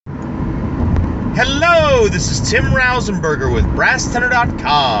Hello, this is Tim Rausenberger with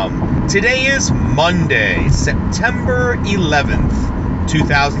BrassTenor.com. Today is Monday, September 11th,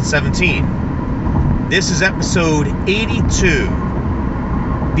 2017. This is episode 82,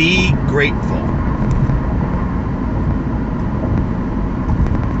 Be Grateful.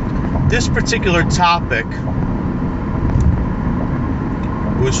 This particular topic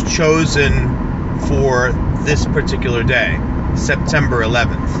was chosen for this particular day, September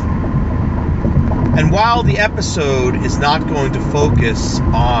 11th. And while the episode is not going to focus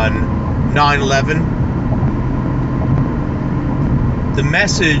on 9/11, the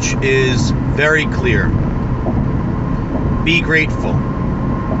message is very clear. Be grateful.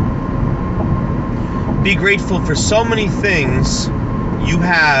 Be grateful for so many things you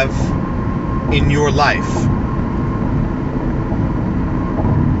have in your life.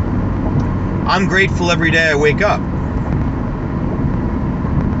 I'm grateful every day I wake up.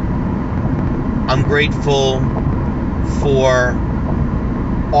 I'm grateful for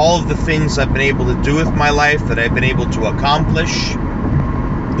all of the things I've been able to do with my life, that I've been able to accomplish,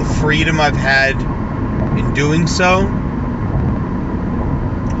 the freedom I've had in doing so.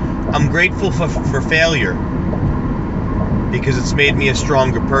 I'm grateful for failure because it's made me a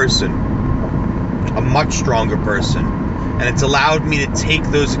stronger person, a much stronger person, and it's allowed me to take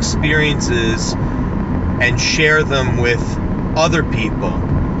those experiences and share them with other people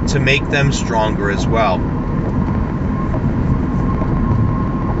to make them stronger as well.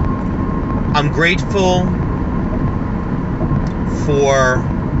 I'm grateful for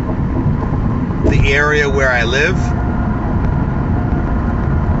the area where I live.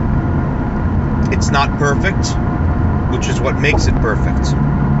 It's not perfect, which is what makes it perfect.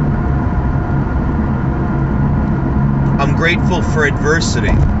 I'm grateful for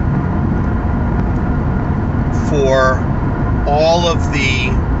adversity, for all of the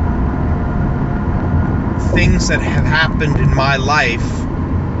things that have happened in my life,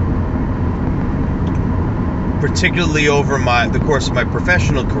 particularly over the course of my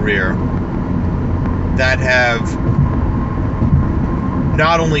professional career, that have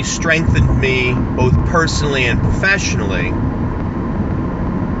not only strengthened me both personally and professionally,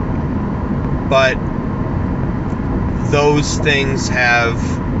 but those things have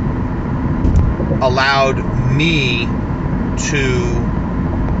allowed me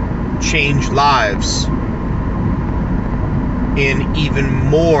to change lives in even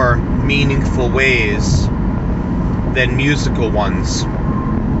more meaningful ways than musical ones.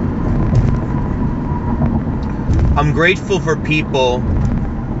 I'm grateful for people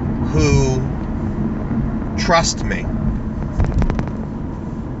who trust me.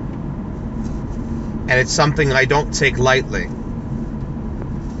 And it's something I don't take lightly,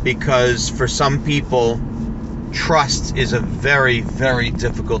 because for some people, trust is a very, very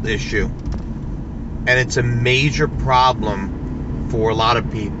difficult issue. And it's a major problem for a lot of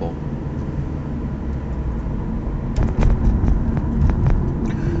people.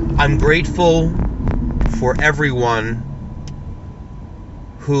 I'm grateful for everyone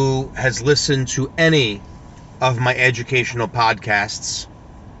who has listened to any of my educational podcasts.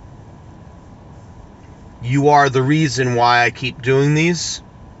 You are the reason why I keep doing these,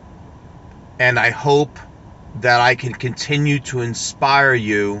 and I hope that I can continue to inspire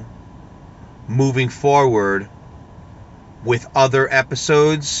you moving forward with other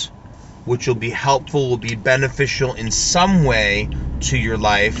episodes which will be helpful, will be beneficial in some way to your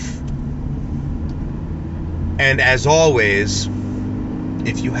life. And as always,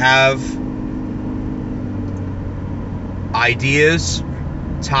 if you have ideas,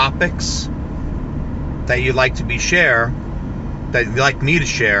 topics that you'd like to that you'd like me to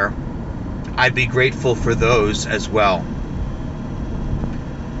share, I'd be grateful for those as well.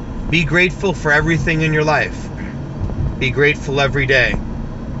 Be grateful for everything in your life. Be grateful every day.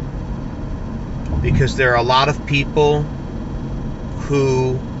 Because there are a lot of people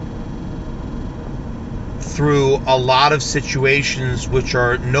who, through a lot of situations which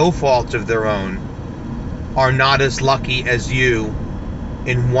are no fault of their own, are not as lucky as you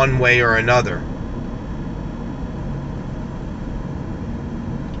in one way or another.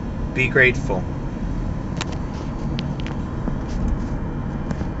 Be grateful.